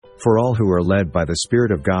For all who are led by the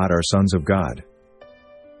Spirit of God are sons of God.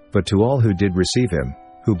 But to all who did receive him,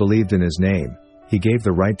 who believed in his name, he gave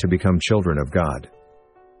the right to become children of God.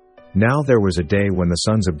 Now there was a day when the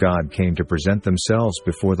sons of God came to present themselves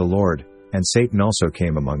before the Lord, and Satan also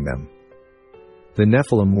came among them. The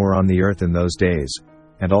Nephilim were on the earth in those days,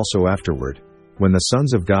 and also afterward, when the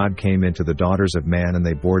sons of God came into the daughters of man and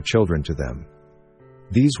they bore children to them.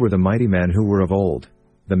 These were the mighty men who were of old,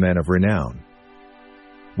 the men of renown.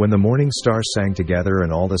 When the morning stars sang together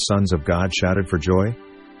and all the sons of God shouted for joy,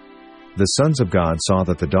 the sons of God saw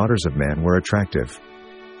that the daughters of man were attractive,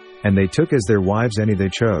 and they took as their wives any they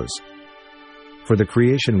chose. For the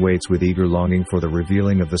creation waits with eager longing for the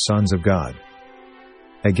revealing of the sons of God.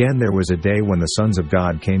 Again there was a day when the sons of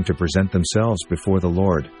God came to present themselves before the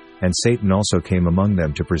Lord, and Satan also came among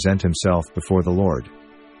them to present himself before the Lord.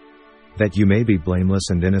 That you may be blameless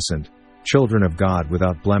and innocent, children of God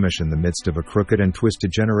without blemish in the midst of a crooked and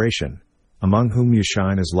twisted generation, among whom you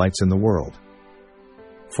shine as lights in the world.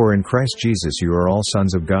 For in Christ Jesus you are all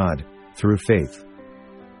sons of God, through faith.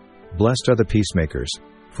 Blessed are the peacemakers,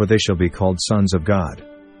 for they shall be called sons of God.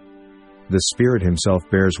 The Spirit himself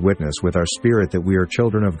bears witness with our spirit that we are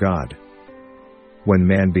children of God. When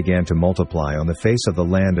man began to multiply on the face of the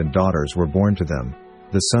land and daughters were born to them,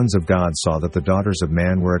 the sons of God saw that the daughters of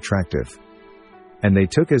man were attractive, and they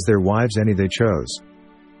took as their wives any they chose.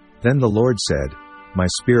 Then the Lord said, My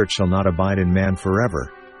Spirit shall not abide in man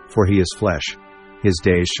forever, for he is flesh. His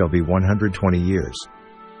days shall be 120 years.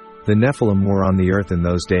 The Nephilim were on the earth in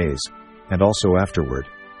those days, and also afterward,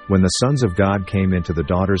 when the sons of God came into the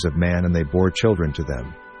daughters of man and they bore children to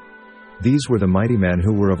them. These were the mighty men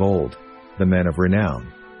who were of old, the men of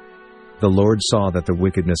renown. The Lord saw that the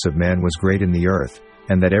wickedness of man was great in the earth,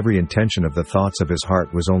 and that every intention of the thoughts of his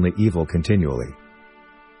heart was only evil continually.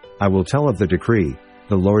 I will tell of the decree.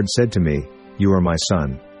 The Lord said to me, You are my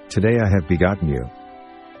son, today I have begotten you.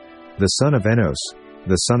 The son of Enos,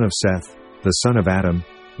 the son of Seth, the son of Adam,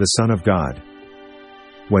 the son of God.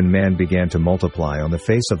 When man began to multiply on the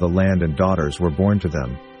face of the land and daughters were born to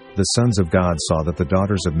them, the sons of God saw that the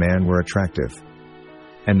daughters of man were attractive,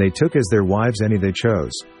 and they took as their wives any they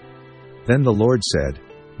chose. Then the Lord said,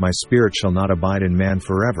 My Spirit shall not abide in man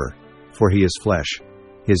forever, for he is flesh.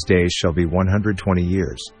 His days shall be 120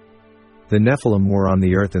 years. The Nephilim were on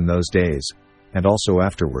the earth in those days, and also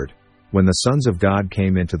afterward, when the sons of God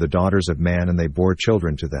came into the daughters of man and they bore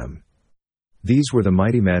children to them. These were the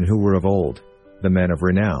mighty men who were of old, the men of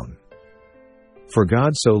renown. For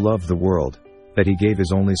God so loved the world, that he gave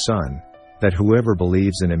his only Son, that whoever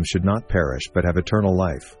believes in him should not perish but have eternal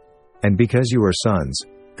life. And because you are sons,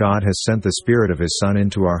 God has sent the Spirit of his Son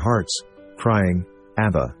into our hearts, crying,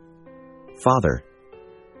 Abba, Father.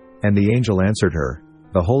 And the angel answered her,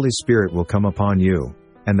 The Holy Spirit will come upon you,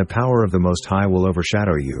 and the power of the Most High will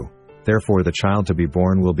overshadow you. Therefore the child to be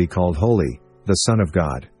born will be called Holy, the Son of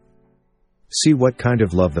God. See what kind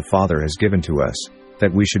of love the Father has given to us,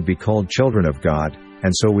 that we should be called children of God,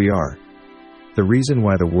 and so we are. The reason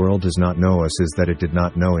why the world does not know us is that it did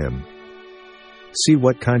not know him. See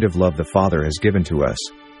what kind of love the Father has given to us,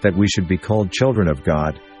 that we should be called children of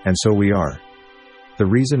God, and so we are. The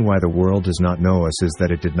reason why the world does not know us is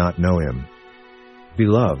that it did not know him.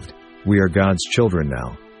 Beloved, we are God's children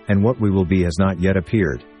now, and what we will be has not yet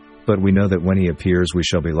appeared, but we know that when he appears we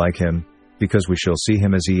shall be like him, because we shall see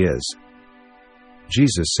him as he is.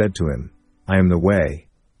 Jesus said to him, I am the way,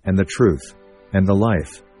 and the truth, and the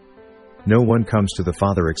life. No one comes to the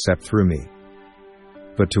Father except through me.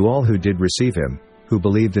 But to all who did receive him, who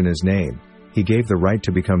believed in his name, he gave the right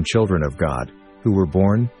to become children of God, who were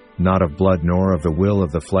born, not of blood nor of the will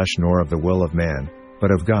of the flesh nor of the will of man,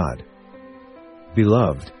 but of God.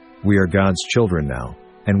 Beloved, we are God's children now,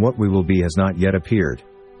 and what we will be has not yet appeared,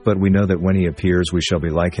 but we know that when he appears we shall be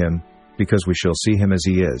like him, because we shall see him as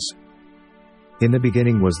he is. In the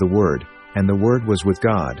beginning was the Word, and the Word was with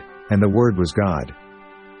God, and the Word was God.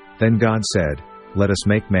 Then God said, Let us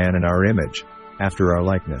make man in our image, after our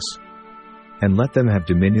likeness. And let them have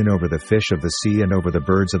dominion over the fish of the sea and over the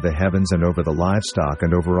birds of the heavens and over the livestock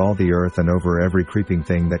and over all the earth and over every creeping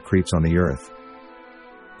thing that creeps on the earth.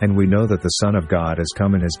 And we know that the Son of God has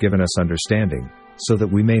come and has given us understanding, so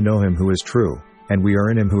that we may know him who is true, and we are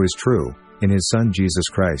in him who is true, in his Son Jesus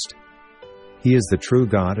Christ. He is the true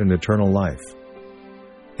God and eternal life.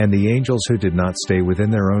 And the angels who did not stay within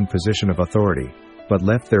their own position of authority, but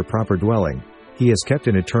left their proper dwelling, he has kept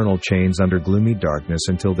in eternal chains under gloomy darkness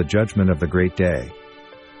until the judgment of the great day.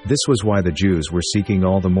 This was why the Jews were seeking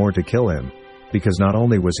all the more to kill him, because not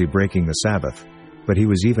only was he breaking the Sabbath, but he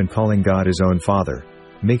was even calling God his own Father,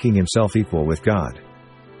 making himself equal with God.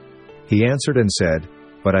 He answered and said,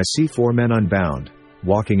 But I see 4 men unbound,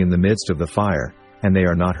 walking in the midst of the fire, and they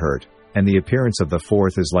are not hurt, and the appearance of the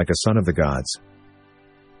fourth is like a son of the gods.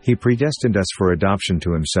 He predestined us for adoption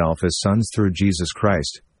to himself as sons through Jesus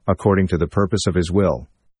Christ, according to the purpose of his will.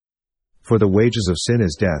 For the wages of sin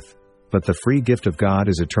is death, but the free gift of God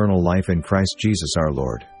is eternal life in Christ Jesus our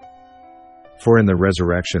Lord. For in the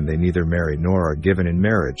resurrection they neither marry nor are given in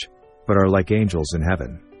marriage, but are like angels in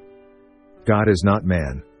heaven. God is not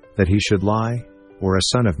man, that he should lie, or a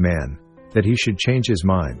son of man, that he should change his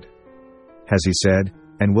mind. Has he said,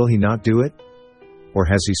 and will he not do it? Or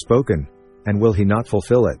has he spoken, and will he not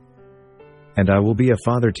fulfill it? And I will be a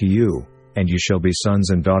father to you, and you shall be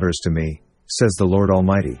sons and daughters to me, says the Lord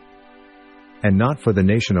Almighty. And not for the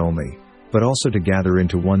nation only, but also to gather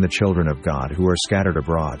into one the children of God who are scattered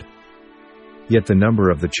abroad. Yet the number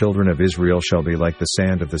of the children of Israel shall be like the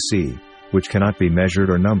sand of the sea, which cannot be measured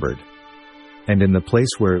or numbered. And in the place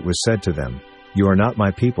where it was said to them, You are not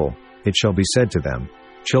my people, it shall be said to them,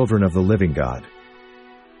 Children of the living God.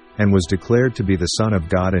 And was declared to be the Son of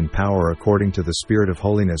God in power according to the Spirit of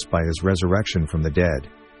holiness by his resurrection from the dead,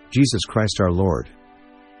 Jesus Christ our Lord.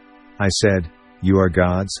 I said, You are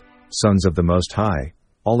gods, sons of the Most High,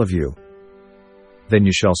 all of you. Then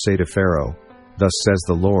you shall say to Pharaoh, Thus says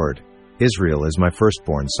the Lord, Israel is my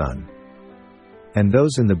firstborn son. And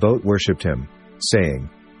those in the boat worshipped him, saying,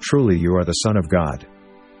 Truly you are the Son of God.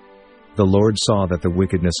 The Lord saw that the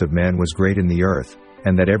wickedness of man was great in the earth,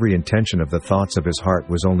 and that every intention of the thoughts of his heart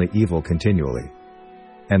was only evil continually.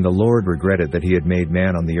 And the Lord regretted that he had made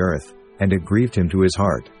man on the earth, and it grieved him to his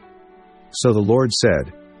heart. So the Lord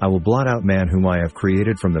said, I will blot out man whom I have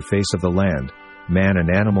created from the face of the land, man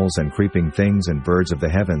and animals and creeping things and birds of the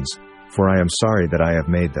heavens, for I am sorry that I have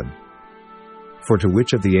made them. For to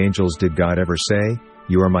which of the angels did God ever say,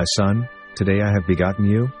 You are my son, today I have begotten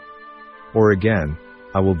you? Or again,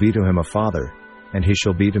 I will be to him a father, and he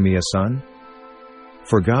shall be to me a son?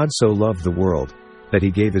 For God so loved the world, that he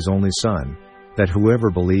gave his only Son, that whoever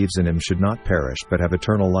believes in him should not perish but have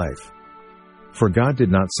eternal life. For God did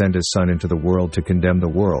not send his Son into the world to condemn the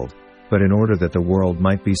world, but in order that the world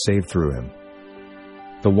might be saved through him.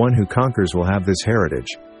 The one who conquers will have this heritage,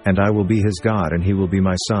 and I will be his God and he will be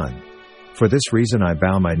my son. For this reason I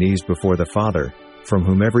bow my knees before the Father, from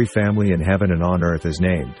whom every family in heaven and on earth is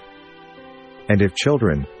named. And if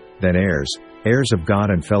children, then heirs, heirs of God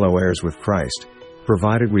and fellow heirs with Christ,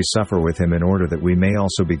 provided we suffer with him in order that we may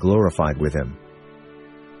also be glorified with him.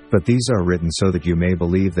 But these are written so that you may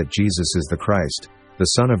believe that Jesus is the Christ, the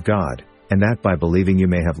Son of God, and that by believing you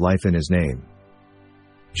may have life in his name.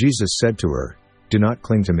 Jesus said to her, Do not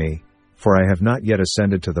cling to me, for I have not yet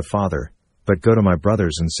ascended to the Father, but go to my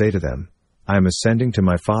brothers and say to them, I am ascending to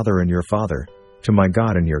my Father and your Father, to my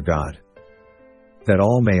God and your God. That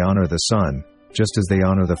all may honor the Son, just as they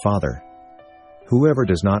honor the Father. Whoever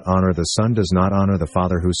does not honor the Son does not honor the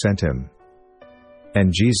Father who sent him.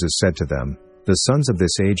 And Jesus said to them, The sons of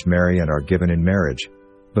this age marry and are given in marriage,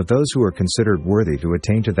 but those who are considered worthy to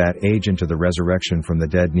attain to that age and to the resurrection from the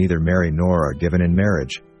dead neither marry nor are given in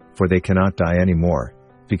marriage, for they cannot die any more,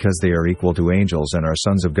 because they are equal to angels and are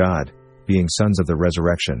sons of God, being sons of the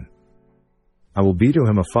resurrection. I will be to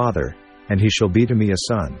him a father, and he shall be to me a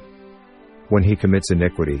son. When he commits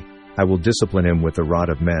iniquity, I will discipline him with the rod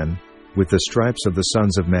of men, with the stripes of the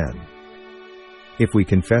sons of men. If we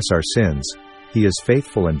confess our sins, he is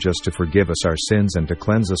faithful and just to forgive us our sins and to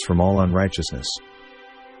cleanse us from all unrighteousness.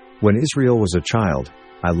 When Israel was a child,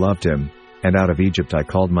 I loved him, and out of Egypt I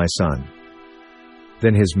called my son.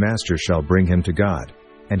 Then his master shall bring him to God,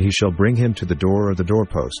 and he shall bring him to the door or the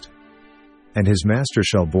doorpost. And his master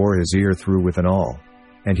shall bore his ear through with an awl,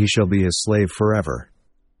 and he shall be his slave forever.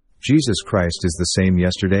 Jesus Christ is the same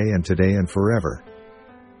yesterday and today and forever.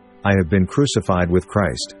 I have been crucified with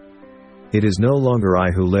Christ. It is no longer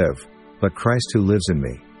I who live, but Christ who lives in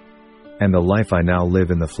me. And the life I now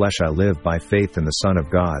live in the flesh I live by faith in the Son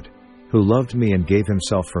of God, who loved me and gave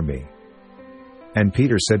himself for me. And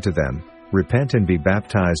Peter said to them, Repent and be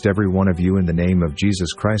baptized every one of you in the name of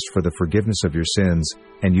Jesus Christ for the forgiveness of your sins,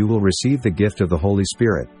 and you will receive the gift of the Holy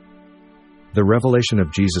Spirit. The revelation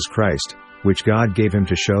of Jesus Christ, which God gave him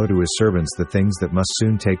to show to his servants the things that must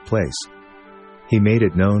soon take place. He made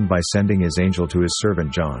it known by sending his angel to his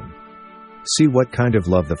servant John. See what kind of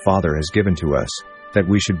love the Father has given to us, that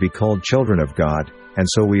we should be called children of God, and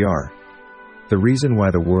so we are. The reason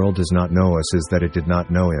why the world does not know us is that it did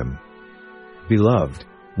not know him. Beloved,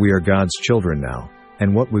 we are God's children now,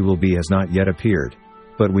 and what we will be has not yet appeared,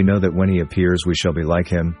 but we know that when he appears we shall be like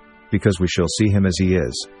him, because we shall see him as he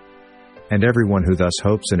is. And everyone who thus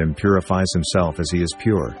hopes in him purifies himself as he is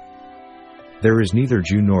pure. There is neither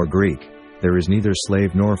Jew nor Greek, there is neither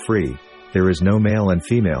slave nor free, there is no male and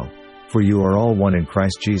female, for you are all one in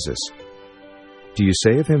Christ Jesus. Do you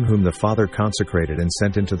say of him whom the Father consecrated and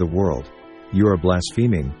sent into the world, you are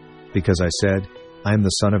blaspheming, because I said, I am the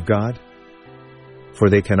Son of God? For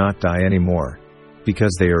they cannot die any more,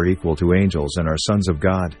 because they are equal to angels and are sons of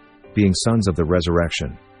God, being sons of the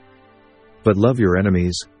resurrection. But love your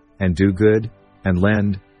enemies, and do good, and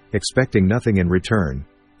lend, expecting nothing in return,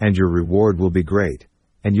 and your reward will be great,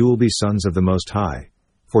 and you will be sons of the Most High,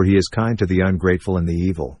 for he is kind to the ungrateful and the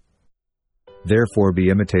evil. Therefore be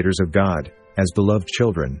imitators of God, as beloved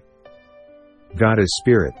children. God is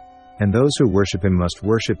spirit, and those who worship him must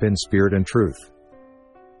worship in spirit and truth.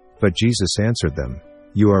 But Jesus answered them,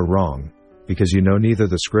 You are wrong, because you know neither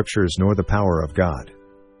the Scriptures nor the power of God.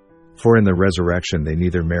 For in the resurrection they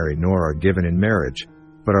neither marry nor are given in marriage,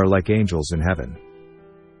 but are like angels in heaven.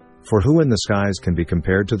 For who in the skies can be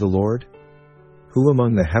compared to the Lord? Who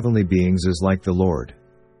among the heavenly beings is like the Lord?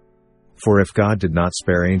 For if God did not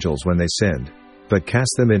spare angels when they sinned, but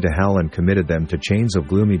cast them into hell and committed them to chains of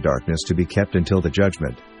gloomy darkness to be kept until the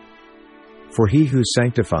judgment. For he who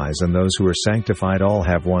sanctifies and those who are sanctified all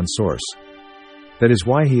have one source. That is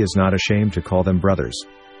why he is not ashamed to call them brothers.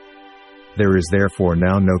 There is therefore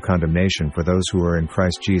now no condemnation for those who are in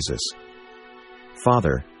Christ Jesus.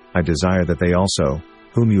 Father, I desire that they also,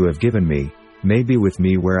 whom you have given me, may be with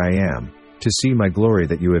me where I am, to see my glory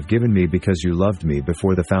that you have given me because you loved me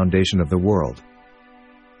before the foundation of the world.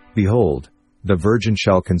 Behold, the virgin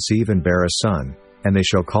shall conceive and bear a son, and they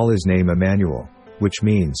shall call his name Emmanuel, which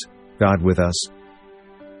means, God with us.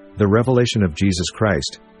 The revelation of Jesus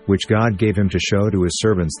Christ, which God gave him to show to his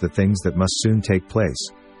servants the things that must soon take place.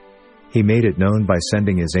 He made it known by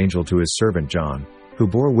sending his angel to his servant John, who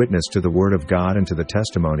bore witness to the word of God and to the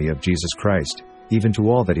testimony of Jesus Christ, even to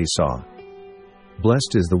all that he saw.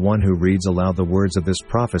 Blessed is the one who reads aloud the words of this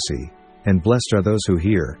prophecy, and blessed are those who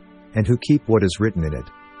hear, and who keep what is written in it,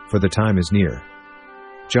 for the time is near.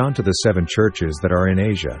 John to the 7 churches that are in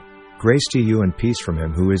Asia, grace to you and peace from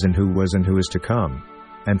him who is and who was and who is to come,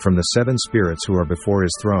 and from the 7 spirits who are before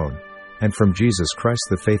his throne, and from Jesus Christ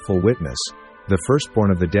the faithful witness, the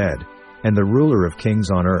firstborn of the dead, and the ruler of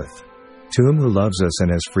kings on earth, to him who loves us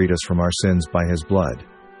and has freed us from our sins by his blood.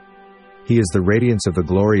 He is the radiance of the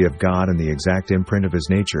glory of God and the exact imprint of his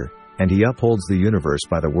nature, and he upholds the universe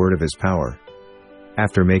by the word of his power.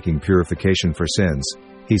 After making purification for sins,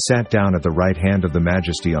 he sat down at the right hand of the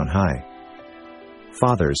Majesty on high.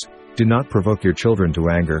 Fathers, do not provoke your children to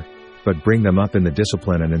anger, but bring them up in the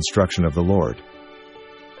discipline and instruction of the Lord.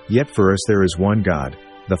 Yet for us there is one God,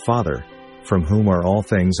 the Father, from whom are all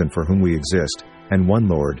things and for whom we exist, and one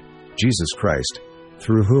Lord, Jesus Christ,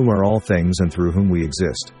 through whom are all things and through whom we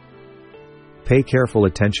exist. Pay careful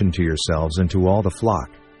attention to yourselves and to all the flock,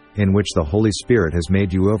 in which the Holy Spirit has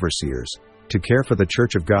made you overseers, to care for the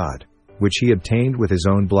church of God, which he obtained with his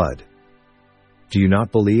own blood. Do you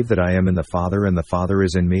not believe that I am in the Father and the Father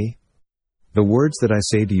is in me? The words that I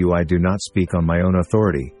say to you I do not speak on my own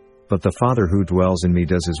authority, but the Father who dwells in me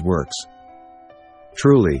does his works.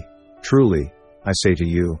 Truly, truly, I say to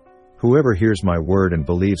you, whoever hears my word and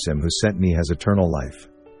believes him who sent me has eternal life.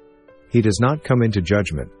 He does not come into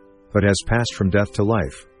judgment, but has passed from death to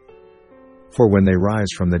life. For when they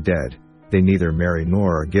rise from the dead, they neither marry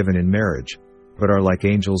nor are given in marriage, but are like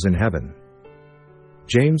angels in heaven.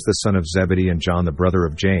 James the son of Zebedee and John the brother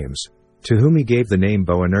of James, to whom he gave the name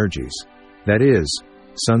Boanerges, that is,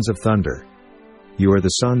 sons of thunder. You are the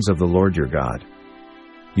sons of the Lord your God.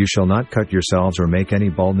 You shall not cut yourselves or make any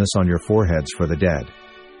baldness on your foreheads for the dead.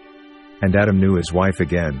 And Adam knew his wife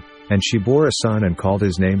again, and she bore a son and called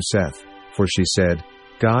his name Seth, for she said,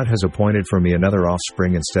 God has appointed for me another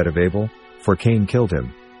offspring instead of Abel, for Cain killed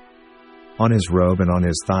him. On his robe and on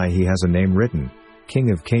his thigh he has a name written,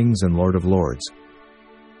 King of Kings and Lord of Lords.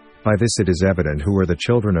 By this it is evident who are the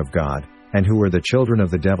children of God, and who are the children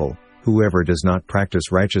of the devil. Whoever does not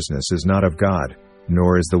practice righteousness is not of God,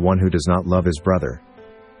 nor is the one who does not love his brother.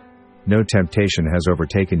 No temptation has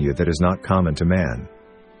overtaken you that is not common to man.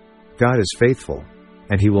 God is faithful,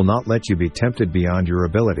 and he will not let you be tempted beyond your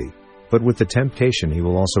ability, but with the temptation he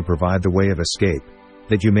will also provide the way of escape,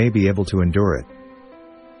 that you may be able to endure it.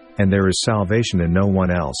 And there is salvation in no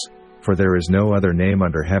one else, for there is no other name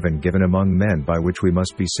under heaven given among men by which we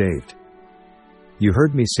must be saved. You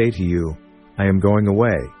heard me say to you, I am going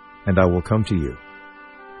away, and I will come to you.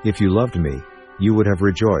 If you loved me, you would have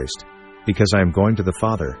rejoiced, because I am going to the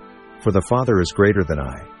Father, for the Father is greater than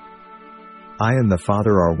I. I and the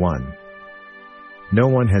Father are one. No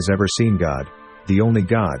one has ever seen God, the only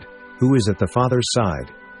God, who is at the Father's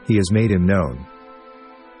side. He has made him known.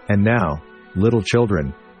 And now, little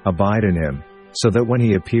children, abide in him, so that when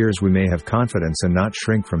he appears we may have confidence and not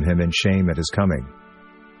shrink from him in shame at his coming.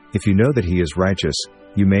 If you know that he is righteous,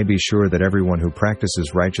 you may be sure that everyone who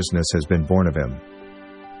practices righteousness has been born of him.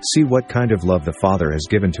 See what kind of love the Father has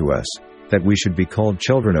given to us, that we should be called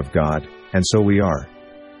children of God, and so we are.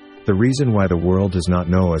 The reason why the world does not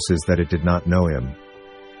know us is that it did not know him.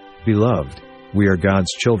 Beloved, we are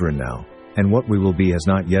God's children now, and what we will be has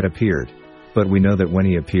not yet appeared, but we know that when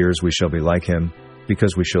he appears we shall be like him,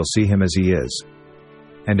 because we shall see him as he is.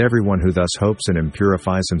 And everyone who thus hopes in him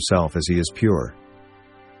purifies himself as he is pure.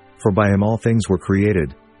 For by him all things were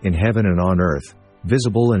created, in heaven and on earth,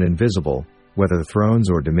 visible and invisible, whether thrones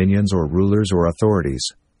or dominions or rulers or authorities,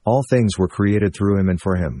 all things were created through him and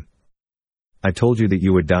for him. I told you that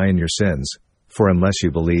you would die in your sins, for unless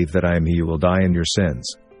you believe that I am he, you will die in your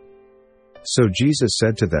sins. So Jesus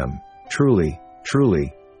said to them, Truly,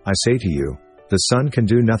 truly, I say to you, the Son can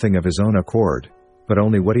do nothing of his own accord, but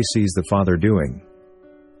only what he sees the Father doing.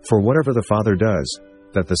 For whatever the Father does,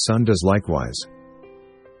 that the Son does likewise.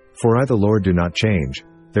 For I the Lord do not change,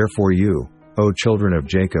 therefore you, O children of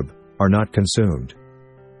Jacob, are not consumed.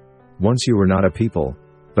 Once you were not a people,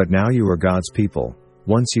 but now you are God's people.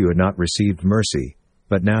 Once you had not received mercy,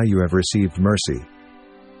 but now you have received mercy.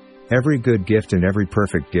 Every good gift and every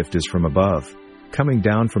perfect gift is from above, coming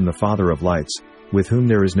down from the Father of lights, with whom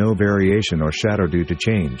there is no variation or shadow due to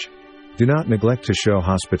change. Do not neglect to show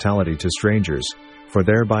hospitality to strangers, for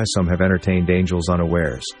thereby some have entertained angels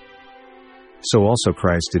unawares. So also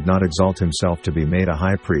Christ did not exalt himself to be made a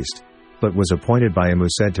high priest, but was appointed by him who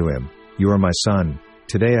said to him, You are my Son,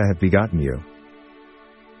 today I have begotten you.